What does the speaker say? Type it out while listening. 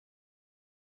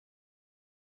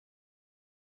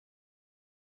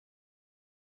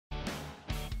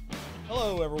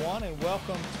Hello, everyone, and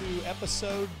welcome to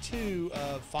episode 2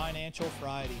 of Financial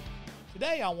Friday.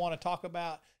 Today, I want to talk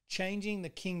about changing the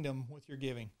kingdom with your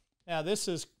giving. Now, this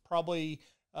is probably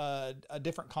a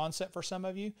different concept for some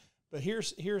of you, but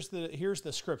here's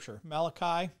the scripture.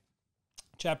 Malachi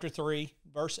chapter 3,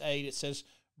 verse 8, it says,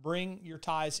 "Bring your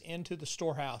tithes into the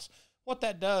storehouse." What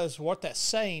that does, what that's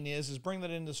saying is bring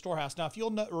that into the storehouse. Now, if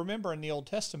you'll remember in the Old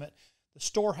Testament, the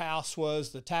storehouse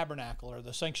was the tabernacle or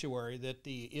the sanctuary that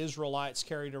the Israelites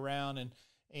carried around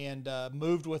and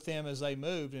moved with them as they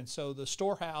moved. And so the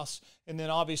storehouse, and then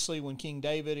obviously when King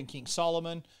David and King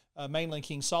Solomon, mainly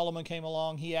King Solomon came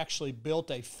along, he actually built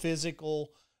a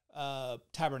physical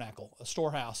tabernacle, a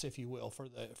storehouse, if you will, for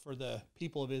the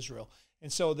people of Israel.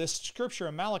 And so this scripture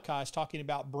in Malachi is talking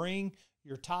about bring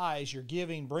your tithes, your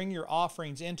giving, bring your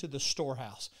offerings into the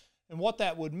storehouse. And what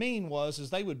that would mean is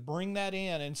they would bring that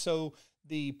in, and so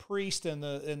the priest and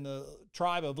the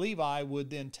tribe of Levi would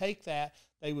then take that,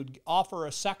 they would offer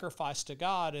a sacrifice to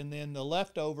God, and then the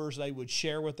leftovers they would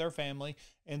share with their family,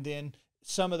 and then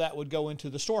some of that would go into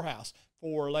the storehouse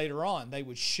for later on. They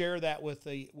would share that with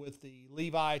the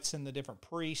Levites and the different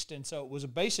priests, and so it was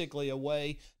basically a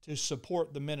way to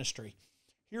support the ministry.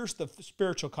 Here's the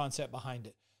spiritual concept behind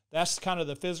it. That's kind of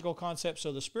the physical concept.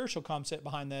 So the spiritual concept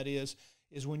behind that is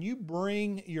when you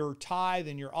bring your tithe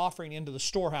and your offering into the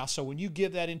storehouse, so when you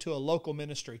give that into a local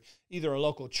ministry, either a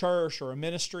local church or a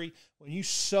ministry, when you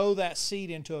sow that seed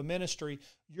into a ministry,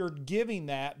 you're giving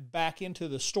that back into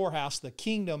the storehouse, the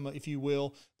kingdom, if you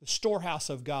will, the storehouse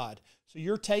of God. So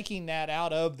you're taking that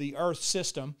out of the earth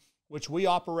system, which we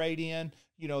operate in.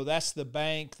 You know, that's the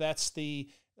bank, that's the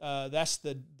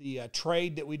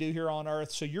trade that we do here on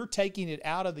earth. So you're taking it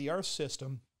out of the earth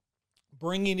system,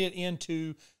 bringing it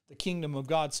into the kingdom of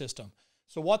God system.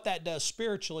 So what that does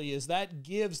spiritually is that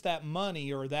gives that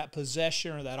money or that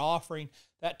possession or that offering,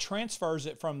 that transfers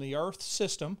it from the earth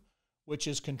system, which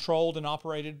is controlled and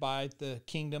operated by the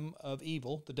kingdom of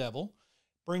evil, the devil,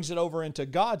 brings it over into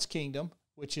God's kingdom,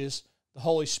 which is the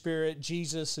Holy Spirit,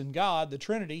 Jesus, and God, the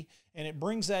Trinity, and it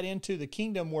brings that into the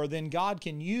kingdom where then God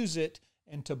can use it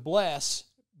and to bless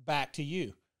back to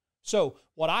you. So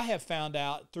what I have found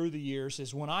out through the years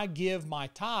is when I give my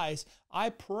tithes, I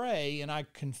pray and I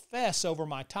confess over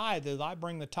my tithe that I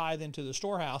bring the tithe into the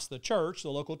storehouse, the church,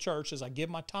 the local church, as I give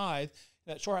my tithe,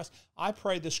 that storehouse, I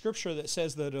pray the scripture that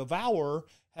says the devourer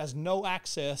has no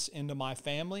access into my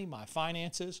family, my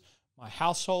finances, my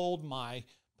household, my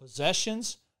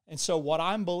possessions. And so what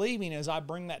I'm believing is I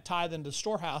bring that tithe into the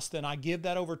storehouse, then I give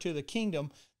that over to the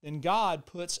kingdom, then God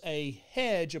puts a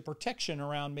hedge of protection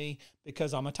around me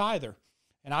because I'm a tither.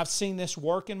 And I've seen this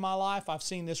work in my life. I've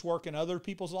seen this work in other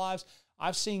people's lives.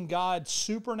 I've seen God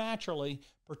supernaturally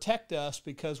protect us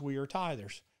because we are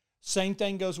tithers. Same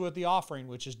thing goes with the offering,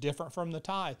 which is different from the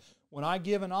tithe. When I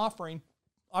give an offering,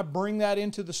 I bring that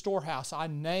into the storehouse. I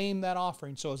name that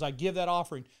offering. So as I give that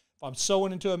offering, if I'm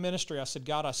sowing into a ministry, I said,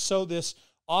 God, I sow this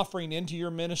offering into your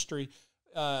ministry.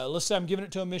 Let's say I'm giving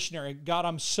it to a missionary. God,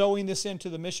 I'm sowing this into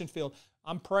the mission field.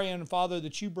 I'm praying, Father,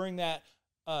 that you bring that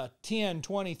 10,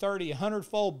 20, 30,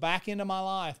 100-fold back into my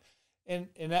life. And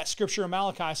that scripture in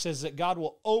Malachi says that God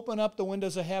will open up the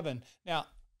windows of heaven. Now,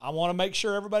 I want to make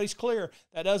sure everybody's clear.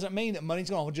 That doesn't mean that money's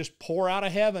going to just pour out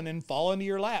of heaven and fall into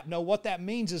your lap. No, what that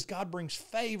means is God brings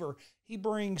favor. He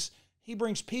brings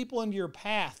people into your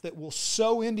path that will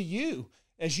sow into you.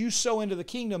 As you sow into the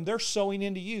kingdom, they're sowing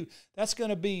into you. That's going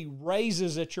to be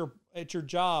raises at your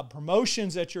job,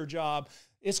 promotions at your job.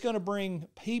 It's going to bring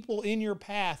people in your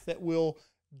path that will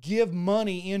give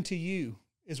money into you,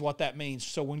 is what that means.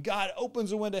 So when God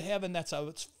opens the window of heaven, that's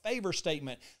a favor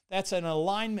statement. That's an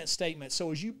alignment statement.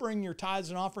 So as you bring your tithes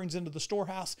and offerings into the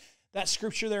storehouse, that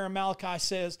scripture there in Malachi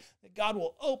says that God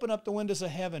will open up the windows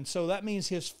of heaven. So that means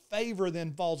his favor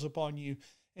then falls upon you.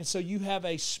 And so you have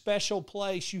a special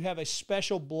place, you have a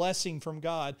special blessing from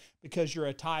God because you're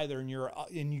a tither and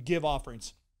you give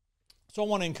offerings. So I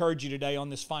want to encourage you today on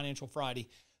this Financial Friday,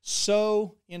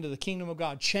 sow into the kingdom of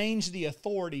God. Change the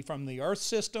authority from the earth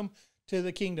system to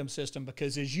the kingdom system,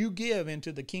 because as you give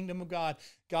into the kingdom of God,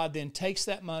 God then takes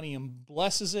that money and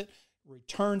blesses it,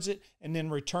 returns it, and then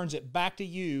returns it back to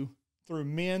you through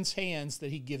men's hands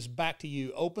that he gives back to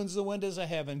you, opens the windows of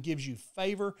heaven, gives you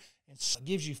favor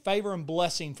and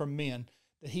blessing from men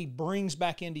that he brings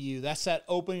back into you. That's that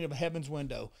opening of heaven's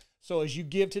window. So as you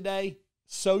give today,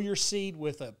 sow your seed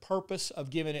with a purpose of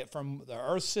giving it from the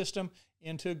earth system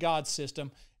into God's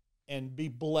system, and be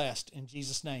blessed in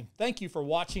Jesus' name. Thank you for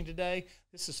watching today.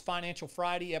 This is Financial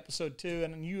Friday, episode 2,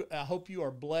 and I hope you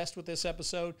are blessed with this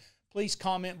episode. Please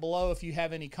comment below if you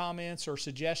have any comments or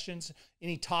suggestions,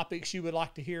 any topics you would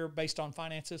like to hear based on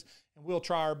finances, and we'll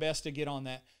try our best to get on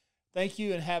that. Thank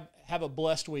you, and have a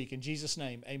blessed week. In Jesus'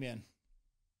 name, amen.